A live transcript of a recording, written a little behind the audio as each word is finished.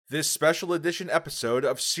This special edition episode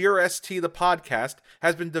of CRST the podcast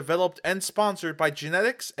has been developed and sponsored by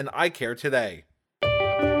Genetics and Eye Care Today.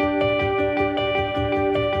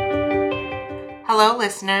 Hello,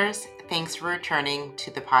 listeners. Thanks for returning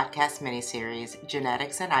to the podcast miniseries,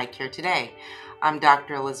 Genetics and Eye Care Today. I'm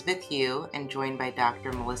Dr. Elizabeth Yu and joined by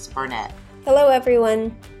Dr. Melissa Barnett. Hello,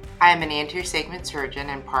 everyone. I am an anterior segment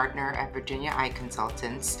surgeon and partner at Virginia Eye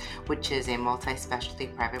Consultants, which is a multi-specialty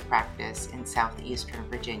private practice in southeastern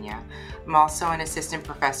Virginia. I'm also an assistant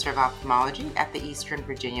professor of ophthalmology at the Eastern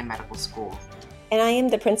Virginia Medical School. And I am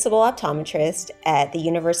the principal optometrist at the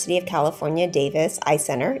University of California, Davis Eye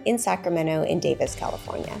Center in Sacramento in Davis,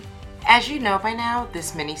 California. As you know by now,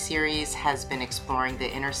 this mini-series has been exploring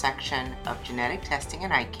the intersection of genetic testing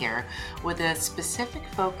and eye care with a specific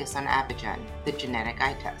focus on Avigen, the genetic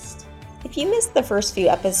eye test. If you missed the first few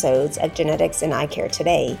episodes of Genetics and Eye Care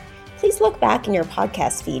Today, please look back in your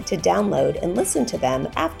podcast feed to download and listen to them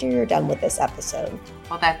after you're done with this episode.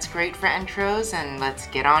 Well, that's great for intros, and let's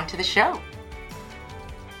get on to the show.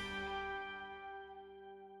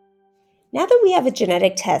 Now that we have a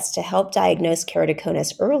genetic test to help diagnose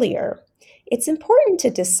keratoconus earlier, it's important to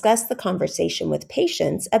discuss the conversation with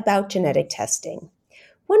patients about genetic testing.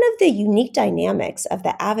 One of the unique dynamics of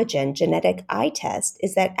the Avigen genetic eye test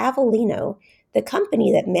is that Avellino, the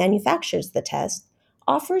company that manufactures the test,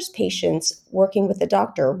 offers patients working with a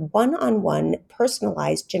doctor one-on-one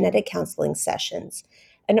personalized genetic counseling sessions,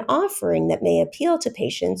 an offering that may appeal to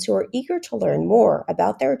patients who are eager to learn more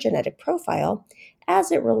about their genetic profile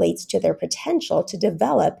as it relates to their potential to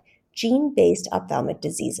develop gene-based ophthalmic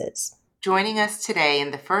diseases. Joining us today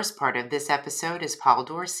in the first part of this episode is Paul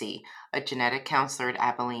Dorsey, a genetic counselor at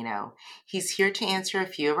Avellino. He's here to answer a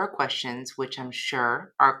few of our questions, which I'm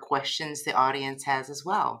sure are questions the audience has as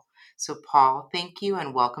well. So Paul, thank you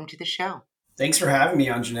and welcome to the show. Thanks for having me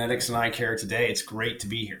on Genetics and Eye Care Today. It's great to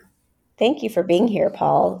be here. Thank you for being here,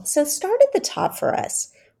 Paul. So start at the top for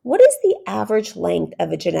us. What is the average length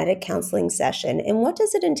of a genetic counseling session and what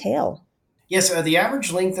does it entail? Yes, the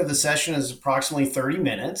average length of the session is approximately 30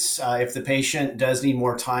 minutes. If the patient does need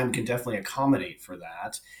more time, we can definitely accommodate for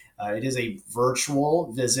that. It is a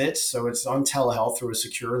virtual visit, so it's on telehealth through a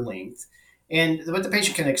secure link. And what the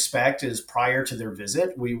patient can expect is prior to their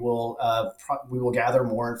visit, we will gather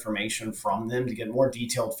more information from them to get more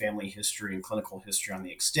detailed family history and clinical history on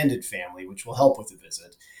the extended family, which will help with the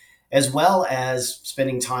visit, as well as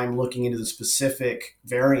spending time looking into the specific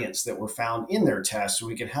variants that were found in their test so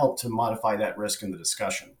we can help to modify that risk in the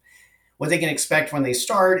discussion. What they can expect when they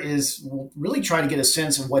start is we'll really try to get a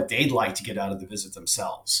sense of what they'd like to get out of the visit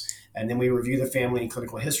themselves. And then we review the family and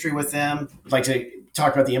clinical history with them. We'd like to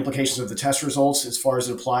talk about the implications of the test results as far as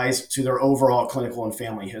it applies to their overall clinical and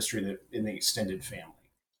family history in the extended family.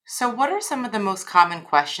 So what are some of the most common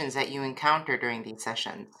questions that you encounter during these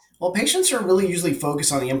sessions? Well, patients are really usually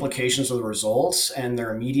focused on the implications of the results and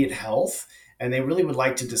their immediate health, and they really would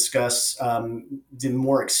like to discuss the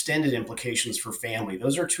more extended implications for family.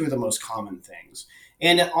 Those are two of the most common things,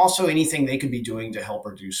 and also anything they could be doing to help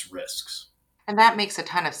reduce risks. And that makes a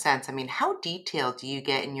ton of sense. I mean, how detailed do you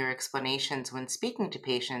get in your explanations when speaking to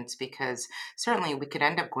patients? Because certainly we could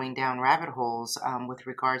end up going down rabbit holes with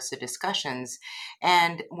regards to discussions.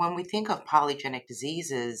 And when we think of polygenic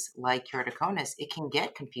diseases like keratoconus, it can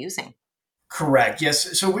get confusing. Correct.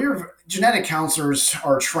 Yes. So genetic counselors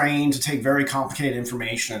are trained to take very complicated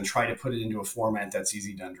information and try to put it into a format that's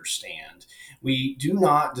easy to understand. We do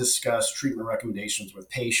not discuss treatment recommendations with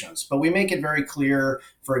patients, but we make it very clear,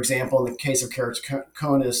 for example, in the case of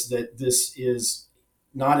keratoconus, that this is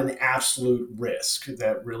not an absolute risk,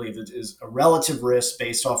 that really that is a relative risk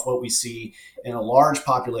based off what we see in a large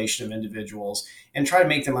population of individuals, and try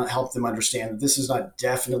to help them understand that this does not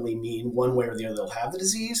definitely mean one way or the other they'll have the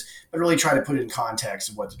disease, but really try to put it in context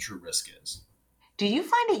of what the true risk is. Do you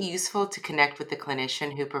find it useful to connect with the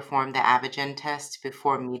clinician who performed the Avigen test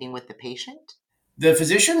before meeting with the patient? The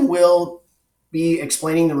physician will be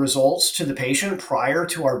explaining the results to the patient prior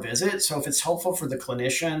to our visit. So if it's helpful for the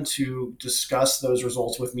clinician to discuss those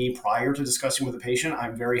results with me prior to discussing with the patient,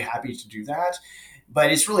 I'm very happy to do that.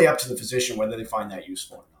 But it's really up to the physician whether they find that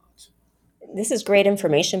useful or not. This is great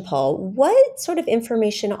information, Paul. What sort of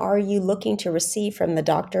information are you looking to receive from the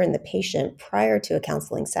doctor and the patient prior to a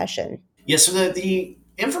counseling session? Yes, so the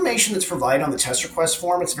information that's provided on the test request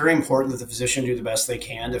form, it's very important that the physician do the best they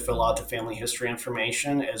can to fill out the family history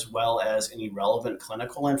information as well as any relevant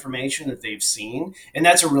clinical information that they've seen. And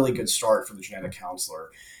that's a really good start for the genetic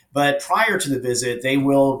counselor. But prior to the visit,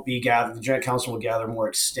 the genetic counselor will gather more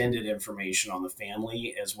extended information on the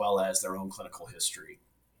family as well as their own clinical history.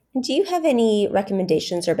 Do you have any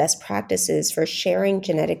recommendations or best practices for sharing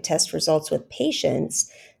genetic test results with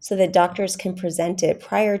patients so that doctors can present it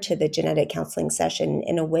prior to the genetic counseling session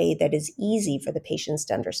in a way that is easy for the patients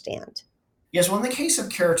to understand? Yes, well, in the case of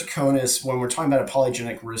keratoconus, when we're talking about a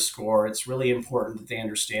polygenic risk score, it's really important that they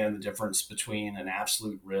understand the difference between an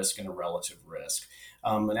absolute risk and a relative risk.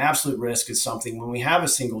 An absolute risk is something when we have a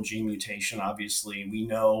single gene mutation, obviously, we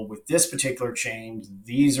know with this particular change,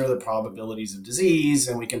 these are the probabilities of disease,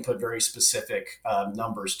 and we can put very specific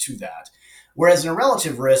numbers to that. Whereas in a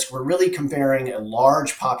relative risk, we're really comparing a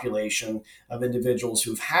large population of individuals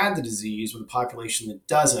who've had the disease with a population that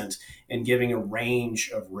doesn't, and giving a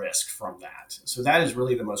range of risk from that. So that is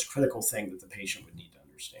really the most critical thing that the patient would need to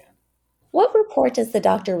understand. What report does the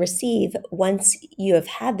doctor receive once you have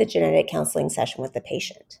had the genetic counseling session with the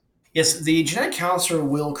patient? Yes, the genetic counselor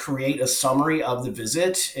will create a summary of the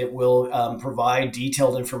visit. It will provide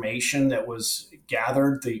detailed information that was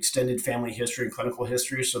gathered, the extended family history and clinical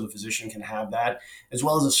history, so the physician can have that, as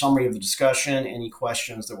well as a summary of the discussion, any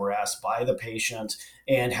questions that were asked by the patient,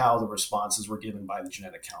 and how the responses were given by the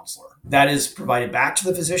genetic counselor. That is provided back to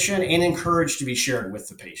the physician and encouraged to be shared with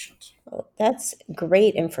the patient. Well, that's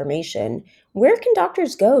great information. Where can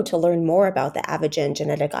doctors go to learn more about the Avogen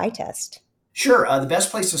genetic eye test? Sure. The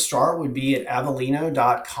best place to start would be at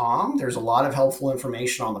avellino.com. There's a lot of helpful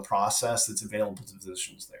information on the process that's available to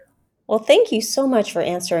physicians there. Well, thank you so much for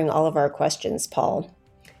answering all of our questions, Paul.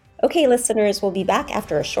 Okay, listeners, we'll be back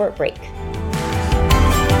after a short break.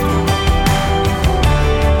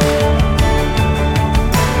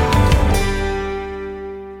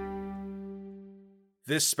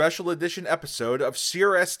 This special edition episode of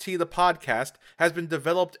CRST the podcast has been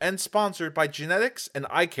developed and sponsored by Genetics and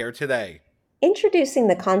Eye Care Today. Introducing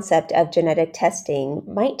the concept of genetic testing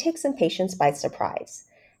might take some patients by surprise.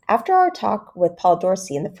 After our talk with Paul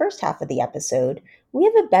Dorsey in the first half of the episode, we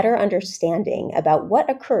have a better understanding about what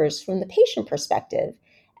occurs from the patient perspective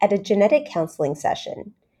at a genetic counseling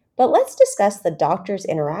session. But let's discuss the doctor's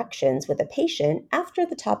interactions with a patient after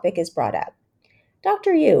the topic is brought up.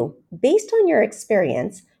 Dr. Yu, based on your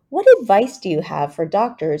experience, what advice do you have for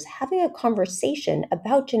doctors having a conversation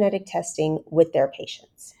about genetic testing with their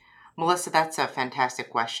patients? Melissa, that's a fantastic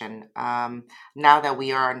question. Now that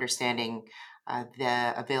we are understanding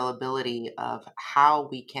the availability of how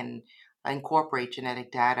we can incorporate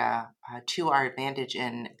genetic data to our advantage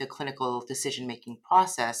in the clinical decision-making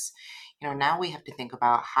process, now we have to think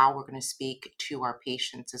about how we're going to speak to our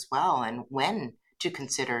patients as well and when to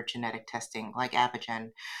consider genetic testing like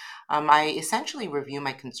Avogen. I essentially review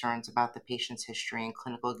my concerns about the patient's history and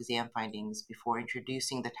clinical exam findings before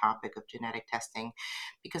introducing the topic of genetic testing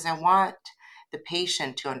because I want the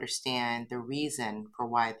patient to understand the reason for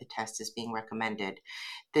why the test is being recommended.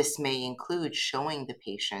 This may include showing the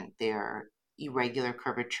patient their irregular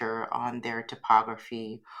curvature on their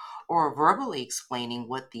topography or verbally explaining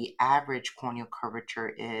what the average corneal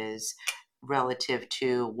curvature is relative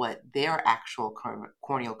to what their actual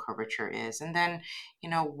corneal curvature is. And then,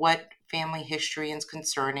 what family history is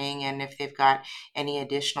concerning and if they've got any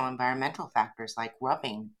additional environmental factors like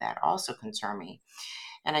rubbing that also concern me.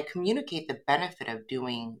 And I communicate the benefit of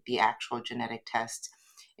doing the actual genetic test.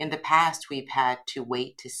 In the past, we've had to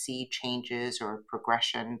wait to see changes or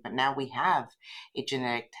progression, but now we have a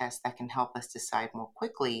genetic test that can help us decide more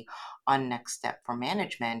quickly on next step for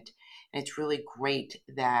management. And it's really great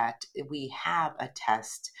that we have a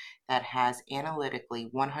test that has analytically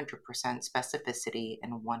 100% specificity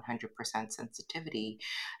and 100% sensitivity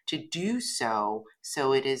to do so.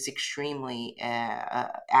 So it is extremely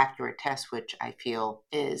accurate test, which I feel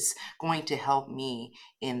is going to help me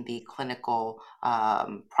in the clinical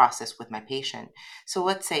process with my patient. So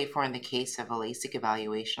let's say for in the case of a LASIK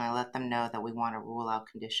evaluation, I let them know that we want to rule out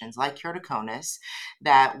conditions like keratoconus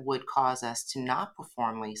that would cause us to not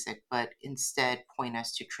perform LASIK, but instead point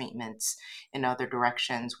us to treatments in other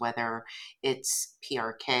directions, whether it's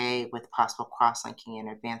PRK with possible cross-linking in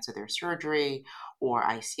advance of their surgery or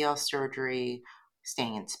ICL surgery,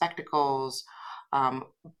 staying in spectacles.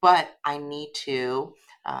 But I need to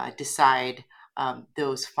decide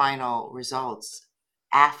those final results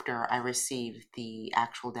after I receive the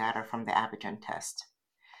actual data from the Avogen test.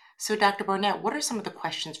 So, Dr. Burnett, what are some of the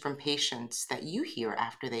questions from patients that you hear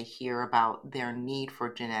after they hear about their need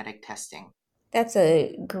for genetic testing? That's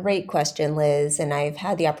a great question, Liz, and I've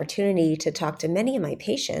had the opportunity to talk to many of my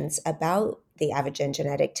patients about the Avogen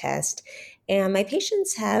genetic test, and my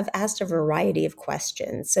patients have asked a variety of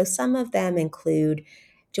questions. So some of them include,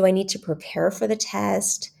 do I need to prepare for the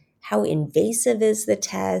test? How invasive is the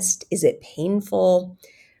test? Is it painful?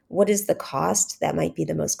 What is the cost? That might be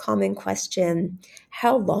the most common question.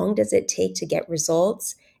 How long does it take to get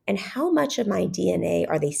results? And how much of my DNA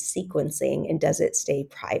are they sequencing, and does it stay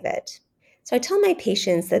private? So I tell my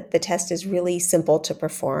patients that the test is really simple to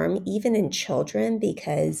perform, even in children,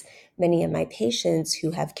 because many of my patients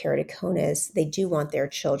who have keratoconus, they do want their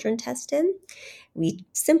children tested. We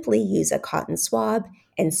simply use a cotton swab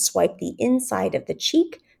and swipe the inside of the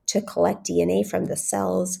cheek to collect DNA from the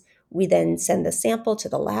cells. We then send the sample to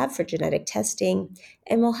the lab for genetic testing,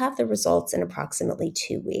 and we'll have the results in approximately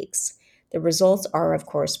 2 weeks. The results are, of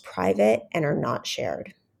course, private and are not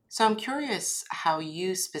shared. So I'm curious how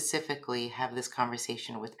you specifically have this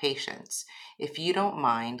conversation with patients. If you don't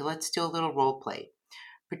mind, let's do a little role play.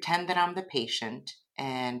 Pretend that I'm the patient,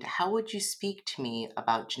 and how would you speak to me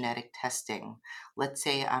about genetic testing? Let's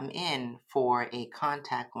say I'm in for a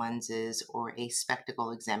contact lenses or a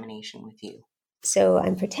spectacle examination with you. So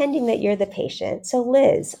I'm pretending that you're the patient. So,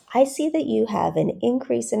 Liz, I see that you have an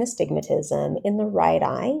increase in astigmatism in the right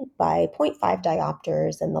eye by zero point 0.5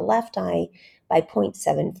 diopters and the left eye by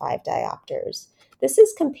 0.75 diopters. This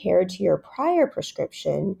is compared to your prior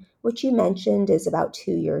prescription, which you mentioned is about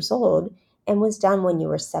 2 years old and was done when you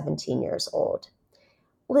were 17 years old.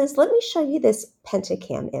 Liz, let me show you this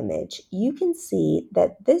pentacam image. You can see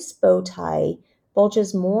that this bow tie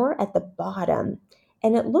bulges more at the bottom,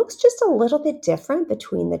 and it looks just a little bit different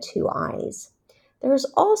between the two eyes. There's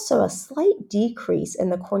also a slight decrease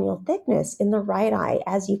in the corneal thickness in the right eye,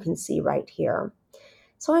 as you can see right here.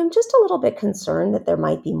 So I'm just a little bit concerned that there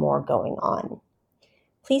might be more going on.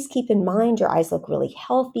 Please keep in mind your eyes look really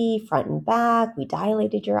healthy, front and back. We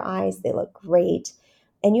dilated your eyes, they look great.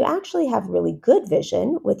 And you actually have really good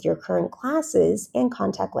vision with your current glasses and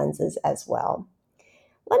contact lenses as well.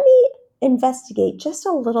 Let me investigate just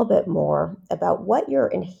a little bit more about what your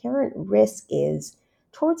inherent risk is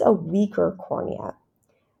towards a weaker cornea.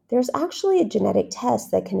 There's actually a genetic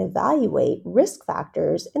test that can evaluate risk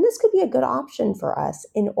factors, and this could be a good option for us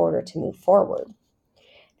in order to move forward.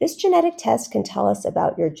 This genetic test can tell us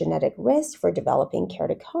about your genetic risk for developing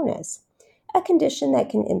keratoconus, a condition that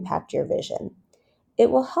can impact your vision.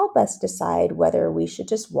 It will help us decide whether we should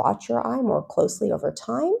just watch your eye more closely over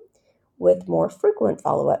time with more frequent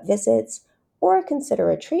follow-up visits or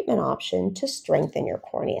consider a treatment option to strengthen your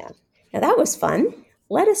cornea. Now that was fun.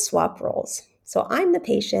 Let us swap roles. So I'm the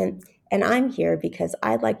patient and I'm here because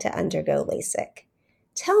I'd like to undergo LASIK.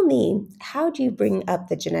 Tell me, how do you bring up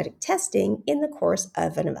the genetic testing in the course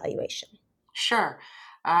of an evaluation? Sure.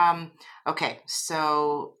 Um, okay,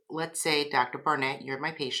 so let's say, Dr. Barnett, you're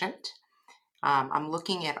my patient. I'm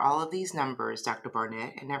looking at all of these numbers, Dr.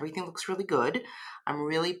 Barnett, and everything looks really good. I'm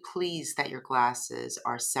really pleased that your glasses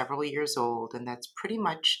are several years old, and that's pretty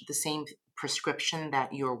much the same prescription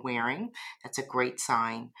that you're wearing. That's a great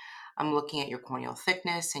sign. I'm looking at your corneal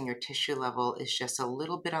thickness, and your tissue level is just a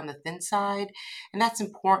little bit on the thin side. And that's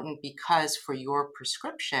important because for your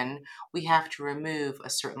prescription, we have to remove a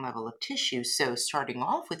certain level of tissue. So starting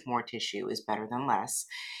off with more tissue is better than less.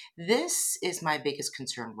 This is my biggest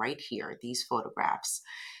concern right here, these photographs.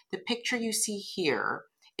 The picture you see here,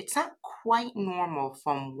 it's not quite normal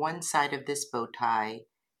from one side of this bow tie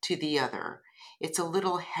to the other. It's a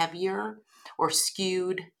little heavier or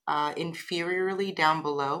skewed inferiorly down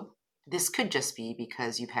below. This could just be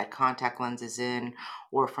because you've had contact lenses in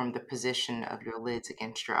or from the position of your lids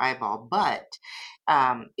against your eyeball, but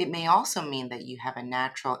it may also mean that you have a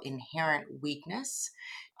natural inherent weakness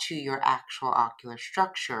to your actual ocular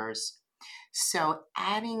structures. So,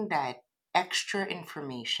 adding that extra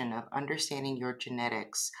information of understanding your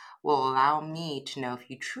genetics will allow me to know if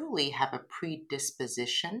you truly have a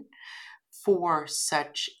predisposition for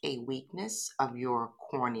such a weakness of your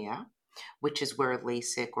cornea, which is where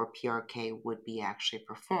LASIK or PRK would be actually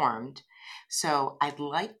performed. So, I'd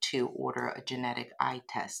like to order a genetic eye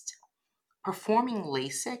test. Performing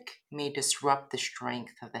LASIK may disrupt the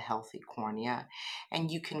strength of the healthy cornea, and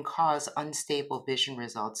you can cause unstable vision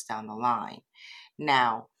results down the line.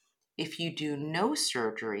 Now, if you do no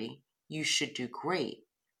surgery, you should do great,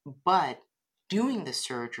 but doing the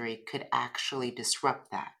surgery could actually disrupt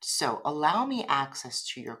that. So, allow me access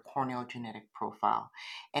to your corneal genetic profile,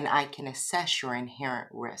 and I can assess your inherent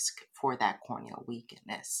risk for that corneal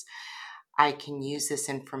weakness. I can use this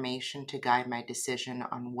information to guide my decision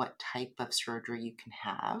on what type of surgery you can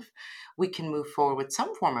have. We can move forward with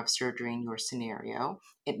some form of surgery in your scenario.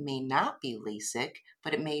 It may not be LASIK,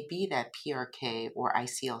 but it may be that PRK or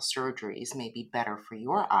ICL surgeries may be better for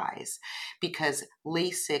your eyes because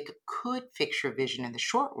LASIK could fix your vision in the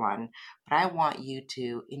short run, but I want you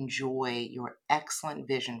to enjoy your excellent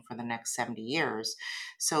vision for the next 70 years.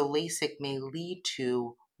 So LASIK may lead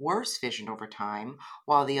to worse vision over time,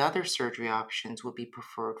 while the other surgery options would be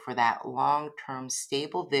preferred for that long-term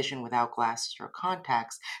stable vision without glasses or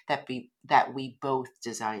contacts that we both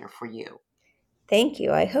desire for you. Thank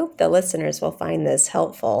you. I hope the listeners will find this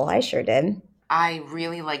helpful. I sure did. I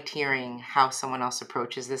really liked hearing how someone else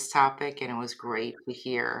approaches this topic, and it was great to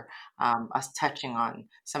hear us touching on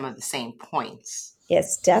some of the same points.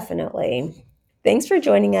 Yes, definitely. Thanks for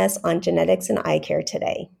joining us on Genetics and Eye Care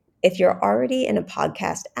today. If you're already in a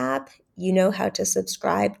podcast app, you know how to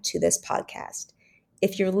subscribe to this podcast.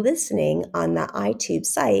 If you're listening on the iTunes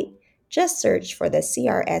site, just search for the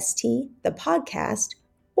CRST, the podcast,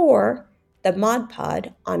 or the Mod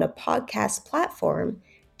Pod on a podcast platform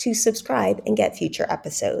to subscribe and get future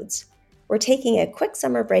episodes. We're taking a quick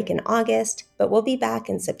summer break in August, but we'll be back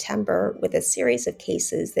in September with a series of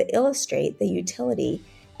cases that illustrate the utility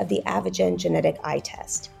of the Avogen genetic eye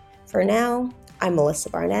test. For now, I'm Melissa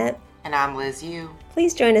Barnett. And I'm Liz Yu.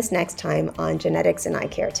 Please join us next time on Genetics and Eye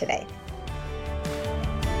Care Today.